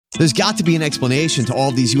There's got to be an explanation to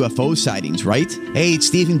all these UFO sightings, right? Hey, it's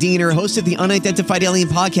Stephen Diener, host of the Unidentified Alien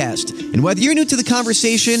Podcast. And whether you're new to the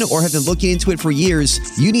conversation or have been looking into it for years,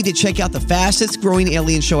 you need to check out the fastest growing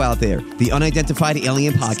alien show out there, the Unidentified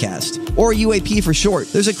Alien Podcast, or UAP for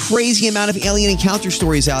short. There's a crazy amount of alien encounter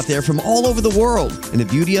stories out there from all over the world. And the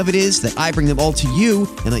beauty of it is that I bring them all to you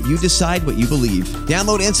and let you decide what you believe.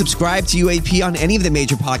 Download and subscribe to UAP on any of the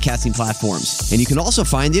major podcasting platforms. And you can also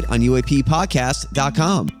find it on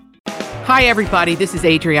UAPpodcast.com. Hi, everybody. This is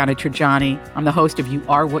Adriana Trajani. I'm the host of You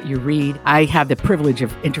Are What You Read. I have the privilege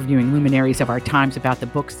of interviewing luminaries of our times about the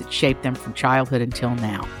books that shaped them from childhood until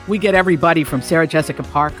now. We get everybody from Sarah Jessica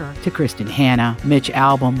Parker to Kristen Hanna, Mitch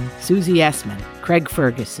Albom, Susie Essman, Craig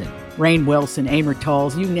Ferguson, Rainn Wilson, Amor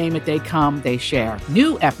Tolls, you name it, they come, they share.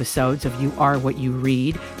 New episodes of You Are What You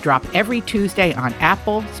Read drop every Tuesday on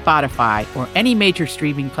Apple, Spotify, or any major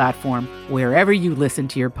streaming platform wherever you listen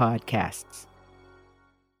to your podcasts.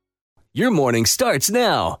 Your morning starts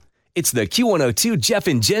now. It's the Q102 Jeff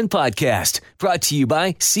and Jen podcast brought to you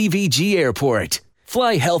by CVG Airport.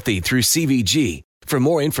 Fly healthy through CVG. For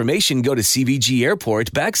more information, go to CVG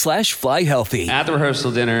Airport /fly healthy. At the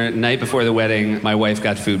rehearsal dinner, night before the wedding, my wife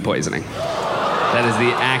got food poisoning. That is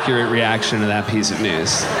the accurate reaction to that piece of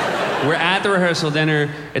news. We're at the rehearsal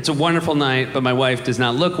dinner. It's a wonderful night, but my wife does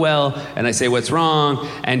not look well. And I say, "What's wrong?"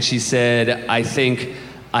 And she said, "I think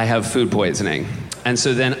I have food poisoning." And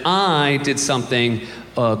so then I did something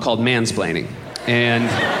called mansplaining. And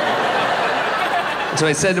so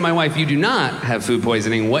I said to my wife, "You do not have food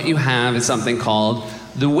poisoning. What you have is something called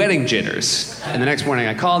the wedding jitters." And the next morning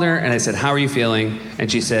I called her and I said, "How are you feeling?"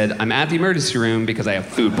 And she said, "I'm at the emergency room because I have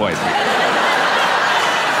food poisoning."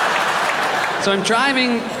 So I'm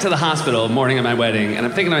driving to the hospital the morning of my wedding and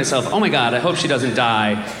I'm thinking to myself, oh my God, I hope she doesn't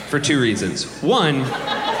die for two reasons. One,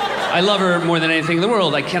 I love her more than anything in the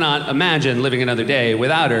world. I cannot imagine living another day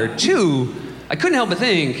without her. Two, I couldn't help but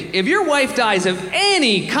think, if your wife dies of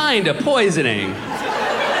any kind of poisoning,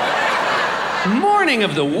 morning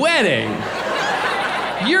of the wedding,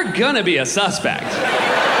 you're gonna be a suspect.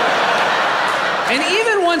 And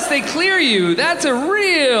even once they clear you, that's a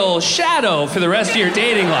real shadow for the rest of your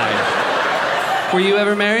dating life. Were you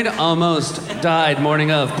ever married? Almost died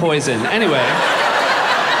morning of poison. Anyway,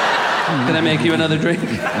 can I make you another drink?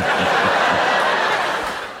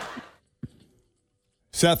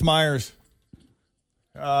 Seth Meyers.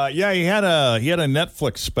 He had a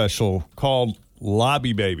Netflix special called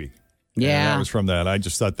Lobby Baby. Yeah. That was from that. I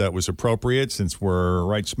just thought that was appropriate since we're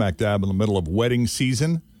right smack dab in the middle of wedding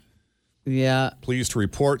season. Yeah. Pleased to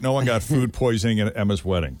report no one got food poisoning at Emma's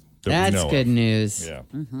wedding. That's good news. Yeah.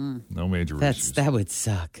 Mm-hmm. No major issues. That would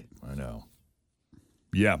suck. I know.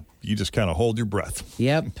 Yeah. You just kind of hold your breath.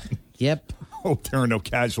 Yep. Yep. Hope there are no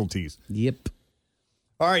casualties. Yep.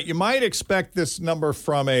 All right. You might expect this number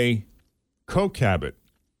from a Coke habit,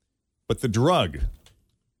 but the drug,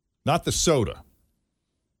 not the soda.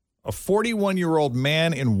 A 41-year-old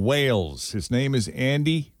man in Wales, his name is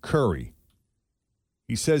Andy Curry.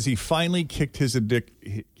 He says he finally kicked his addiction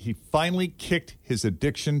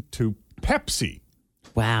to Pepsi.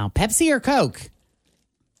 Wow. Pepsi or Coke?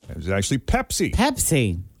 It was actually Pepsi.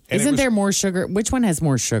 Pepsi. Isn't there more sugar? Which one has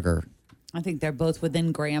more sugar? I think they're both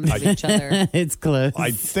within grams of each other. It's close.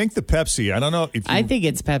 I think the Pepsi. I don't know if I think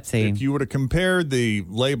it's Pepsi. If you were to compare the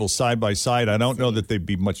labels side by side, I don't know that they'd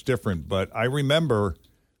be much different. But I remember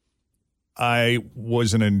I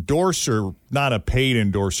was an endorser, not a paid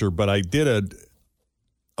endorser, but I did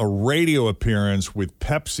a radio appearance with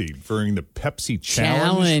Pepsi during the Pepsi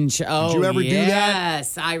Challenge. Oh, did you ever do that?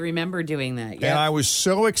 Yes, I remember doing that. Yep. And I was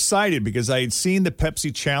so excited because I had seen the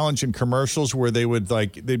Pepsi Challenge in commercials where they would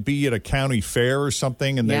they'd be at a county fair or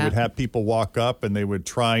something, and they would have people walk up and they would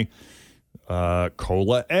try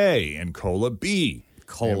Cola A and Cola B.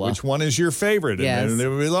 Cola. And which one is your favorite? Yes. And then they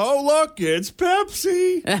would be like, oh, look, it's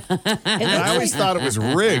Pepsi. And I always thought it was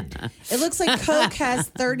rigged. It looks like Coke has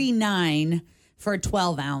 39 for a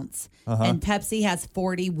 12 ounce, and Pepsi has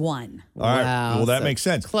 41. All right. Wow. Well, that makes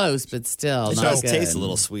sense. Close, but still. It not does good. taste a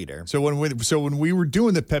little sweeter. So when we were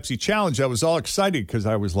doing the Pepsi Challenge, I was all excited because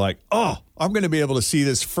I was like, oh, I'm going to be able to see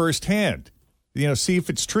this firsthand. See if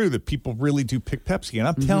it's true that people really do pick Pepsi. And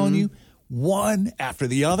I'm telling you, one after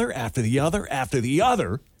the other, after the other, after the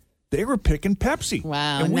other, they were picking Pepsi.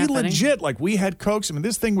 Wow. And we isn't that legit, we had Cokes. I mean,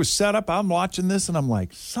 this thing was set up. I'm watching this, and I'm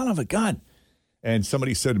like, son of a gun. And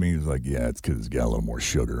somebody said to me, he was like, yeah, it's because it's got a little more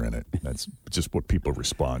sugar in it. That's just what people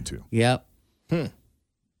respond to. Yep.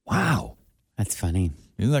 Wow. That's funny.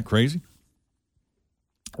 Isn't that crazy?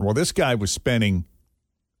 Well, this guy was spending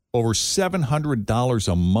over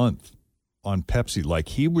 $700 a month on Pepsi. Like,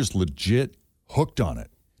 he was legit hooked on it.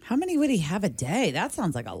 How many would he have a day? That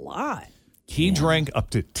sounds like a lot. He drank up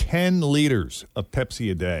to 10 liters of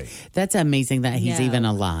Pepsi a day. That's amazing that he's No. even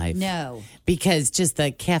alive. No. Because just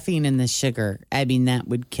the caffeine and the sugar, I mean, that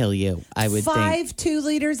would kill you, I would think. 2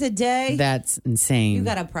 liters a day? That's insane. You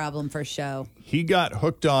got a problem for show. He got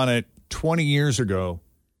hooked on it 20 years ago,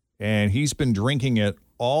 and he's been drinking it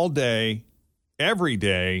all day, every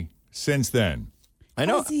day since then. I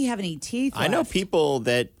know. How does he have any teeth I know left? people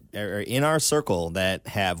that are in our circle that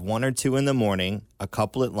have 1 or 2 in the morning, a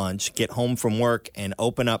couple at lunch, get home from work and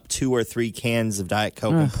open up 2 or 3 cans of Diet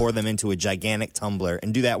Coke and pour them into a gigantic tumbler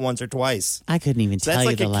and do that once or twice. I couldn't even So tell that's you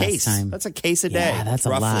like the a last case. time. That's a case a day. Yeah, that's a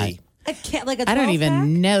roughly. lot. A cat, like a I don't 12 even pack?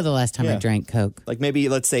 know the last time I Yeah. drank Coke. Like maybe,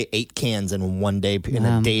 let's say, 8 cans in one day, in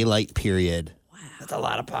a daylight period. Wow. That's a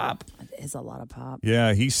lot of pop. That is a lot of pop.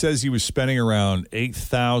 Yeah, he says he was spending around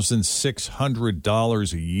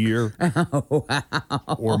 $8,600 a year,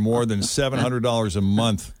 or more than $700 a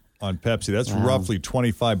month on Pepsi. That's roughly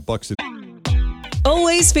 $25 a day.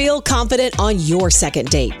 Always feel confident on your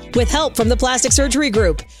second date. With help from the Plastic Surgery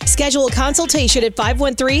Group. Schedule a consultation at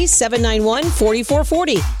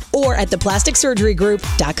 513-791-4440 or at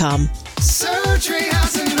theplasticsurgerygroup.com. Surgery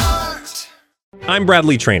has an art. I'm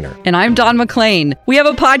Bradley Trainer. And I'm Don McClain. We have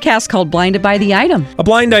a podcast called Blinded by the Item. A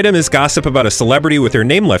blind item is gossip about a celebrity with their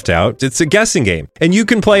name left out. It's a guessing game, and you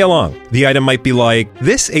can play along. The item might be like,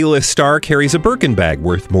 this A-list star carries a Birkin bag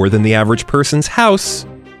worth more than the average person's house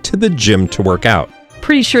to the gym to work out.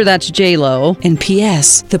 Pretty sure that's J-Lo. And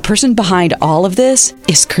P.S. the person behind all of this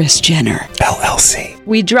is Kris Jenner, LLC.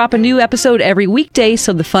 We drop a new episode every weekday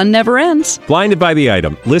so the fun never ends. Blinded by the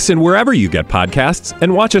Item. Listen wherever you get podcasts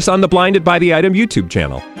and watch us on the Blinded by the Item YouTube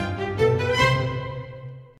channel.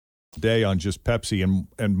 Day on just Pepsi,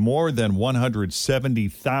 and more than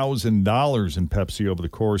 $170,000 in Pepsi over the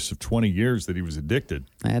course of 20 years that he was addicted.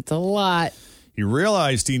 That's a lot. He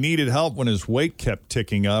realized he needed help when his weight kept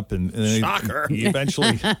ticking up, and Shocker. he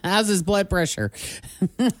eventually, How's his blood pressure?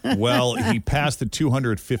 he passed the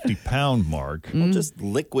 250-pound mark. Well, just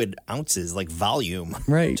liquid ounces, like volume.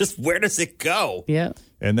 Right. Just where does it go? Yeah.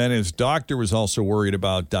 And then his doctor was also worried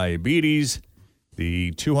about diabetes.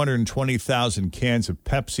 The 220,000 cans of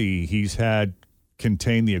Pepsi he's had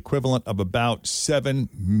contain the equivalent of about 7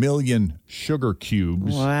 million sugar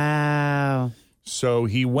cubes. Wow. So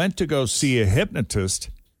he went to go see a hypnotist,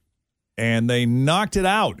 and they knocked it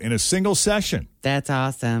out in a single session. That's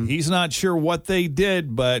awesome. He's not sure what they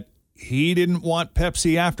did, but he didn't want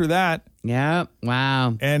Pepsi after that. Yep.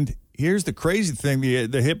 Wow. And here's the crazy thing,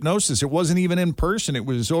 the hypnosis, it wasn't even in person. It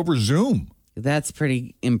was over Zoom. That's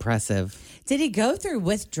pretty impressive. Did he go through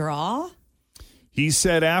withdrawal? He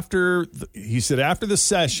said after the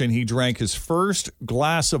session, he drank his first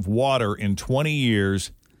glass of water in 20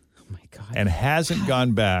 years. Oh, my God. And hasn't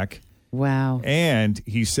gone back. Wow. And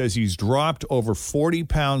he says he's dropped over 40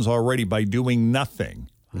 pounds already by doing nothing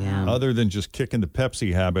other than just kicking the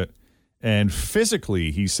Pepsi habit. And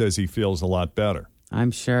physically, he says he feels a lot better.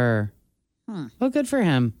 I'm sure. Well, good for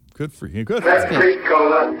him. Good for you. Good. Pepsi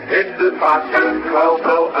Cola, it's the pot, 12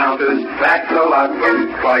 ounces. That's a lot,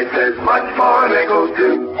 twice as much for nickel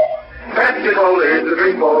too. Pepsi Cola is the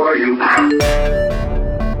drink for you.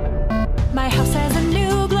 My house has a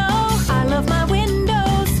new glow. I love my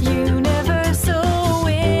windows. Universal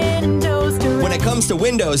Windows Direct. When it comes to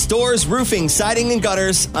windows, doors, roofing, siding, and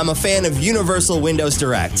gutters, I'm a fan of Universal Windows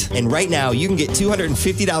Direct. And right now, you can get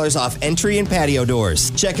 $250 off entry and patio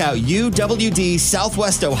doors. Check out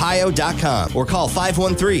uwdsouthwestohio.com or call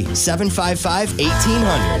 513-755-1800.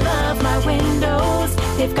 I love my windows.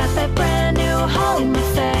 They've got that brand new home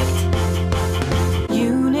effect.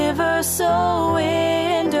 Universal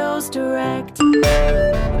Windows Direct.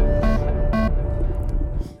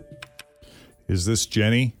 Is this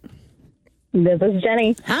Jenny? This is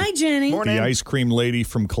Jenny. Hi, Jenny. The ice cream lady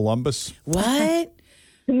from Columbus? What?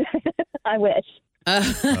 I wish.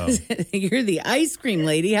 You're the ice cream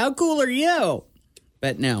lady. How cool are you?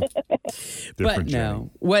 But no. Different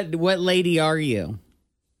no. What lady are you?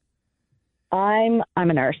 I'm a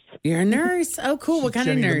nurse. You're a nurse? Oh, cool. What kind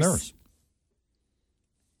Jenny of the nurse?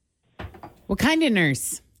 What kind of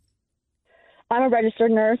nurse? I'm a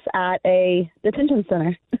registered nurse at a detention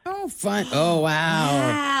center. Oh, fun. Oh,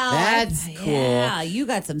 wow. That's cool. Yeah, you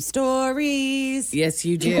got some stories. Yes,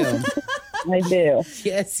 you do. I do.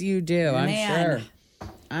 Yes, you do. Man.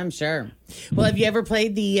 I'm sure. Well, have you ever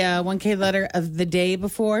played the 1K letter of the day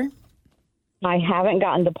before? I haven't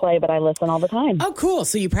gotten to play, but I listen all the time. Oh, cool.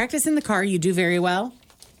 So you practice in the car. You do very well?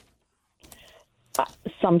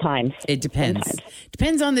 Sometimes. It depends. Sometimes.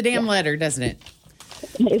 Depends on the damn letter, doesn't it?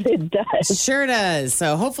 It does. Sure does.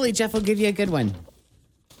 So hopefully Jeff will give you a good one.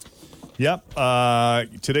 Yep.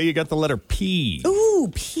 Today you got the letter P.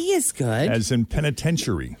 Ooh, P is good. As in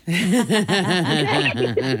penitentiary.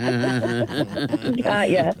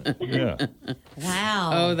 Yeah. Yeah. Wow.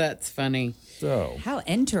 Oh, that's funny. So, How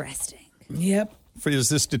interesting. Yep. is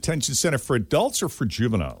this detention center for adults or for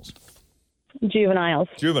juveniles? Juveniles.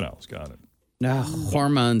 Juveniles, got it.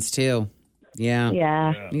 Hormones, too. Yeah.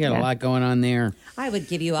 Yeah. You got a lot going on there. I would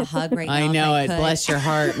give you a hug right now. I if know I it. could. Bless your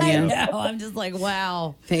heart, I man. know. I'm just like,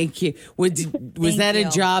 wow. Thank you. Was Thank that a you.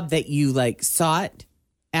 job that you like sought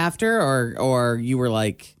after, or you were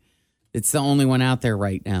like, it's the only one out there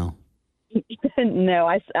right now? No,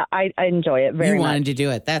 I enjoy it very You much. wanted to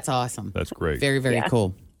do it. That's awesome. That's great. Very, very Yeah.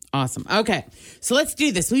 cool. Awesome. Okay. So let's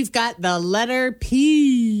do this. We've got the letter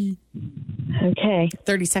P. Okay.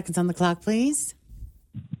 30 seconds on the clock, please.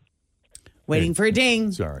 Waiting for a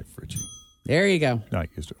ding. Sorry, Fritchie. There you go. Not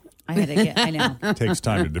used to it. I had to get, I know. It takes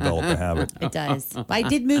time to develop a habit. It does. But I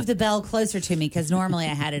did move the bell closer to me because normally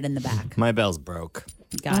I had it in the back. My bell's broke.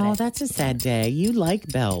 Got it. That's a sad day. You like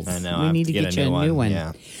bells. I know. We I need to have get you a new one.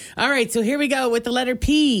 Yeah. All right. So here we go with the letter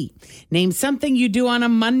P. Name something you do on a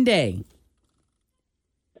Monday.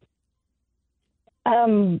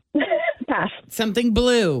 Pass. Something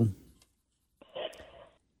blue.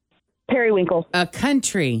 Periwinkle. A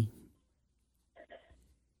country.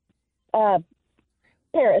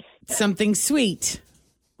 Paris. Something sweet.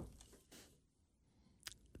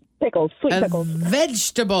 Pickles. Sweet A pickles.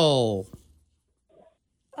 vegetable.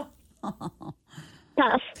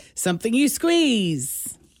 Pass. Something you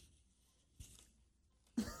squeeze.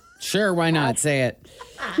 Sure, why not? Say it.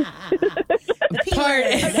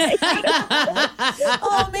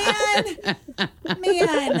 Oh, man.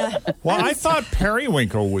 Man. Well, I thought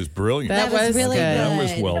periwinkle was brilliant. That was really good. That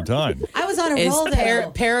was good. well done. I was on a Is roll there.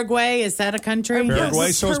 Paraguay, is that a country?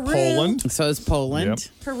 Paraguay, so is Peru. Poland. So is Poland.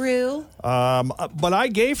 Peru. But I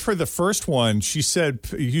gave her the first one. She said,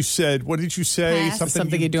 you said, what did you say? Pass.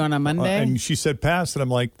 Something you do on a Monday? and she said pass. And I'm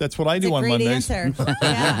like, that's what I It's do a on great Mondays. answer.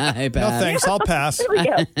 Yeah. I No, bet. thanks. I'll pass. There we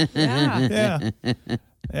go. Yeah. Yeah.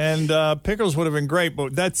 And pickles would have been great.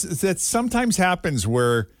 But that sometimes happens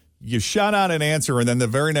where you shout out an answer and then the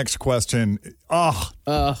very next question, Yeah,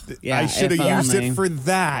 I should if have used only. it for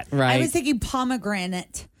that. Right. I was thinking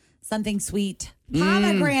pomegranate. Something sweet.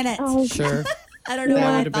 Pomegranate. Sure. I don't know That why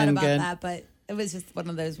I would have thought been about good. that, but it was just one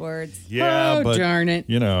of those words. Yeah, Oh, but darn it.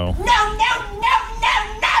 you know,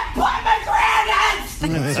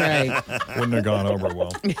 That's right. wouldn't have gone over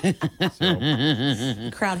well.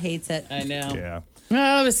 Crowd hates it. I know. Yeah.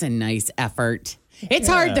 Oh, it was a nice effort. It's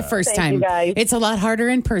hard the first Thank time. you, guys. It's a lot harder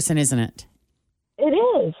in person, isn't it? It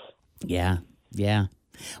is. Yeah. Yeah.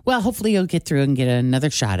 Well, hopefully you'll get through and get another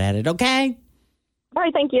shot at it, okay? All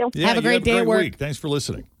right. Thank you. Yeah, Have a you great day at work. week. Thanks for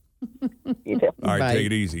listening. You too. All right, Bye. take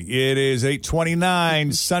it easy. It is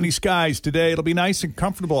 8:29, sunny skies today. It'll be nice and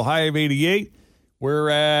comfortable, high of 88. We're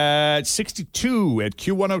at 62 at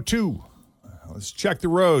Q102. Let's check the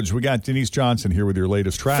roads. We got Denise Johnson here with your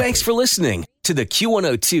latest traffic. Thanks for listening to the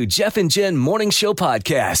Q102 Jeff and Jen Morning Show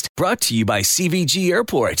podcast, brought to you by CVG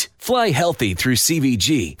Airport. Fly healthy through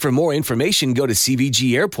CVG. For more information, go to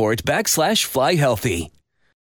CVG Airport /fly healthy.